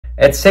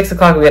At 6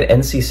 o'clock, we got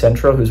NC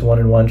Central, who's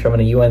 1-1,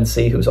 traveling to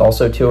UNC, who's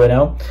also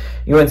 2-0.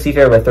 UNC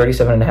favored by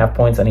 37.5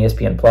 points on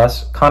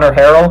ESPN+. Connor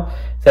Harrell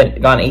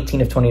had gone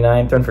 18 of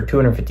 29, thrown for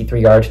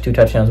 253 yards, 2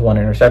 touchdowns, 1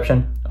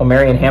 interception.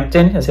 O'Marion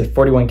Hampton has hit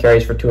 41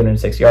 carries for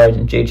 206 yards,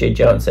 and J.J.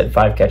 Jones had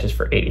 5 catches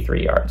for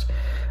 83 yards.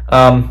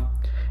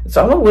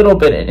 So I'm a little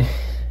bit...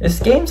 This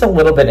game's a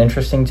little bit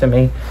interesting to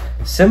me,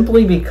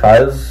 simply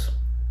because...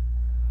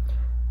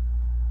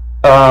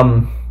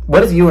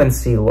 what does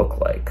UNC look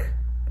like?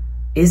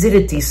 Is it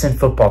a decent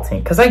football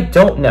team? Because I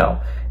don't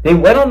know. They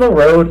went on the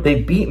road.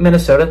 They beat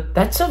Minnesota.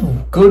 That's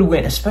a good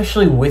win,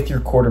 especially with your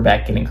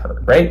quarterback getting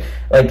hurt, right?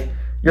 Like,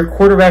 your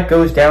quarterback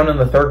goes down in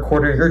the third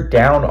quarter. You're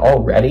down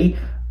already.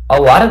 A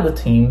lot of the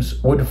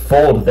teams would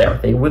fold there.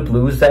 They would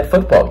lose that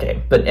football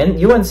game. But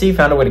UNC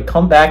found a way to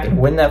come back and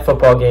win that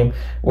football game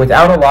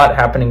without a lot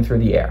happening through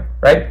the air,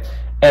 right?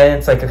 And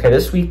it's like, okay,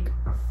 this week,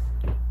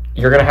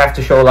 you're going to have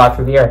to show a lot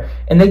through the air.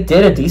 And they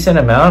did a decent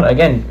amount.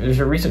 Again, there's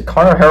a recent...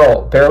 Connor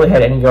Harrell barely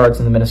had any yards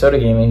in the Minnesota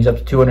game, and he's up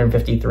to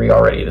 253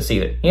 already this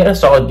season. He had a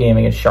solid game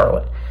against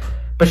Charlotte.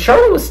 But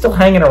Charlotte was still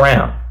hanging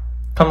around.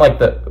 Come like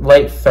the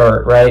late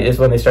third, right, is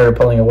when they started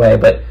pulling away.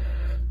 But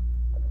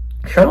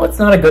Charlotte's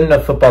not a good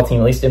enough football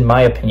team, at least in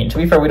my opinion. To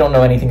be fair, we don't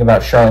know anything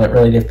about Charlotte,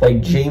 really. They've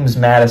played James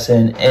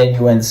Madison and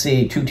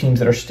UNC, 2 teams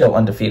that are still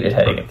undefeated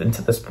heading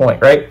into this point,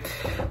 right?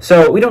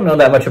 So we don't know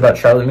that much about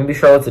Charlotte. Maybe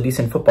Charlotte's a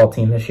decent football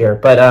team this year.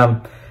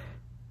 But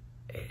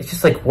it's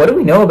just like, what do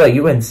we know about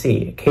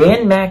UNC?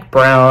 Can Mac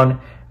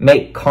Brown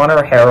make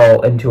Connor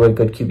Harrell into a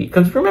good QB?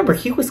 Because remember,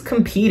 he was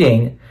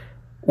competing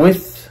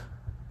with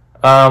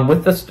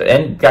this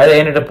and guy that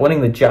ended up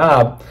winning the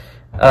job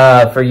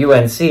for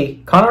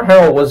UNC. Connor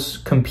Harrell was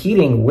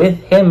competing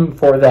with him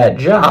for that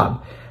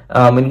job,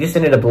 and he just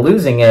ended up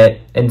losing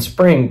it in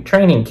spring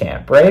training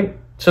camp, right?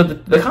 So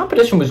the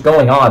competition was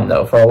going on,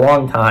 though, for a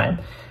long time.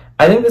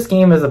 I think this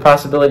game has the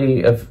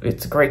possibility of...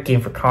 It's a great game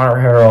for Connor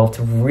Harrell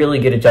to really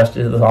get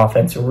adjusted to the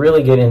offense, to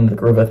really get into the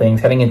groove of things,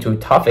 heading into a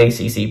tough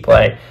ACC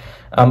play.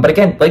 But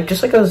again,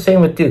 just like I was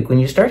saying with Duke, when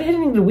you start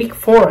hitting into week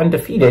 4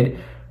 undefeated,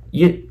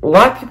 a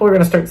lot of people are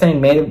going to start saying,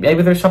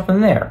 maybe there's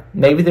something there.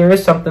 Maybe there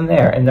is something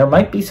there, and there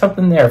might be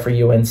something there for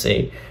UNC.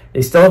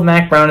 They still have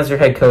Mac Brown as their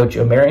head coach.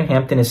 O'Marion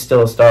Hampton is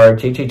still a star.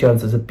 J.J.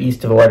 Jones is a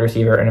beast of a wide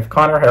receiver. And if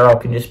Connor Harrell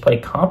can just play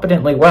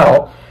competently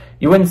well,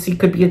 UNC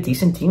could be a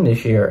decent team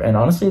this year. And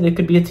honestly, they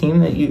could be a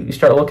team that you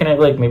start looking at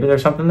like, maybe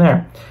there's something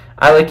there.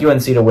 I like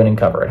UNC to win and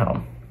cover at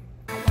home.